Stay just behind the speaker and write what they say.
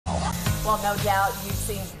Well, no doubt you've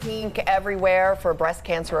seen pink everywhere for Breast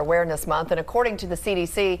Cancer Awareness Month. And according to the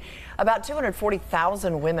CDC, about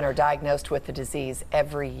 240,000 women are diagnosed with the disease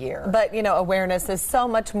every year. But, you know, awareness is so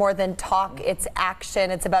much more than talk. It's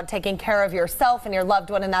action. It's about taking care of yourself and your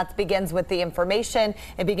loved one, and that begins with the information.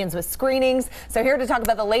 It begins with screenings. So here to talk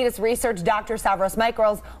about the latest research, Dr. Stavros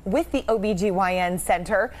Michaels with the OBGYN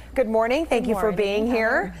Center. Good morning. Thank you for being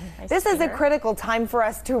here. This is a critical time for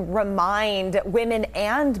us to remind women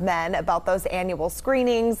and men about those annual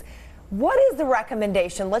screenings. What is the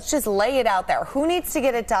recommendation? Let's just lay it out there. Who needs to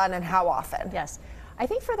get it done and how often? Yes. I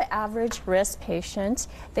think for the average risk patient,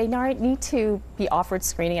 they need to be offered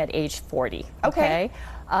screening at age 40. Okay.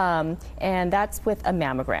 And that's with a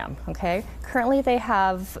mammogram. Okay. Currently, they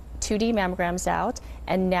have 2D mammograms out,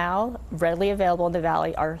 and now readily available in the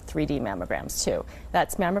Valley are 3D mammograms too.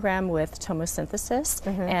 That's mammogram with tomosynthesis,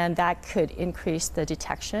 and that could increase the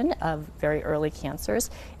detection of very early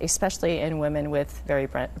cancers, especially in women with very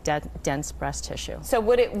dense breast tissue. So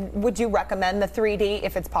would you recommend the 3D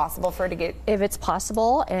if it's possible for it to get? If it's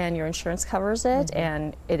possible and your insurance covers it,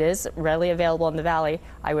 and it is readily available in the Valley,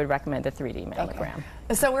 I would recommend the 3D mammogram. Okay.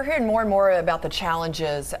 So we're hearing more and more about the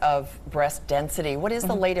challenges of breast density. What is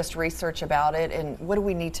the latest research about it, and what do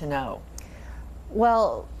we need to know?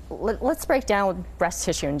 Well, let's break down breast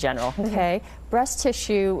tissue in general, okay? Breast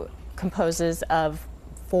tissue composes of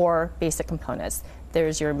 4 basic components.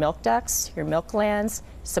 There's your milk ducts, your milk glands,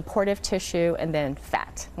 supportive tissue, and then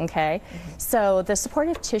fat, okay? So the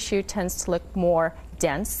supportive tissue tends to look more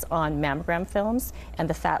dense on mammogram films, and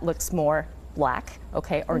the fat looks more black,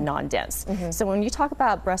 okay, or non-dense. So when you talk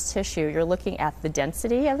about breast tissue, you're looking at the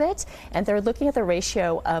density of it, and they're looking at the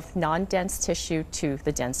ratio of non-dense tissue to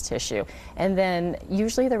the dense tissue. And then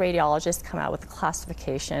usually the radiologists come out with a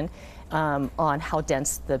classification on how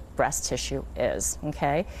dense the breast tissue is,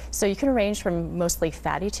 okay? So you can range from mostly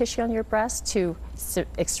fatty tissue on your breast to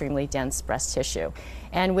extremely dense breast tissue.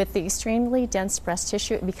 And with the extremely dense breast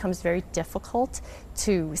tissue, it becomes very difficult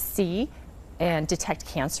to see and detect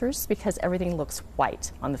cancers because everything looks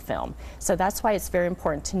white on the film. So that's why it's very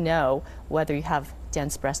important to know whether you have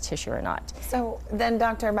dense breast tissue or not. So then,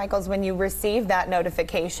 Dr. Michaels, when you receive that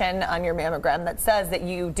notification on your mammogram that says that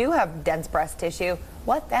you do have dense breast tissue,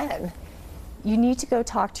 what then? You need to go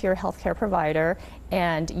talk to your healthcare provider,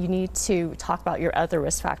 and you need to talk about your other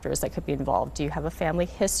risk factors that could be involved. Do you have a family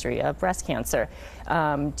history of breast cancer?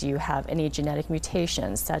 Do you have any genetic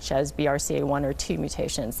mutations, such as BRCA1 or 2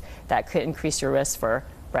 mutations, that could increase your risk for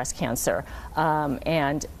breast cancer?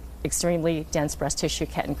 And extremely dense breast tissue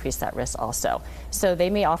can increase that risk also. So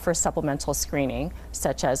they may offer supplemental screening,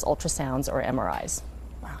 such as ultrasounds or MRIs.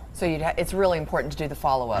 So it's really important to do the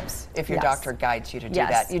follow-ups if your doctor guides you to do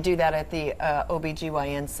that. You do that at the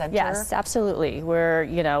OBGYN Center? Yes, absolutely. We're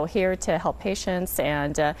here to help patients,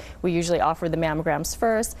 and we usually offer the mammograms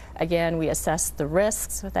first. Again, we assess the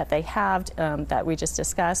risks that they have that we just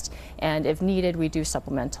discussed, and if needed, we do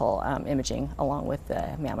supplemental imaging along with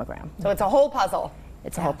the mammogram. So it's a whole puzzle.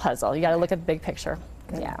 It's a whole puzzle. You got to look at the big picture.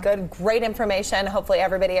 Yeah. Good, great information. Hopefully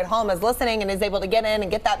everybody at home is listening and is able to get in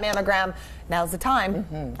and get that mammogram. Now's the time.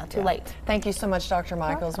 Not too late. Thank you so much, Dr.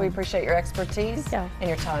 Michaels. We appreciate your expertise and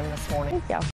your time this morning. Thank you.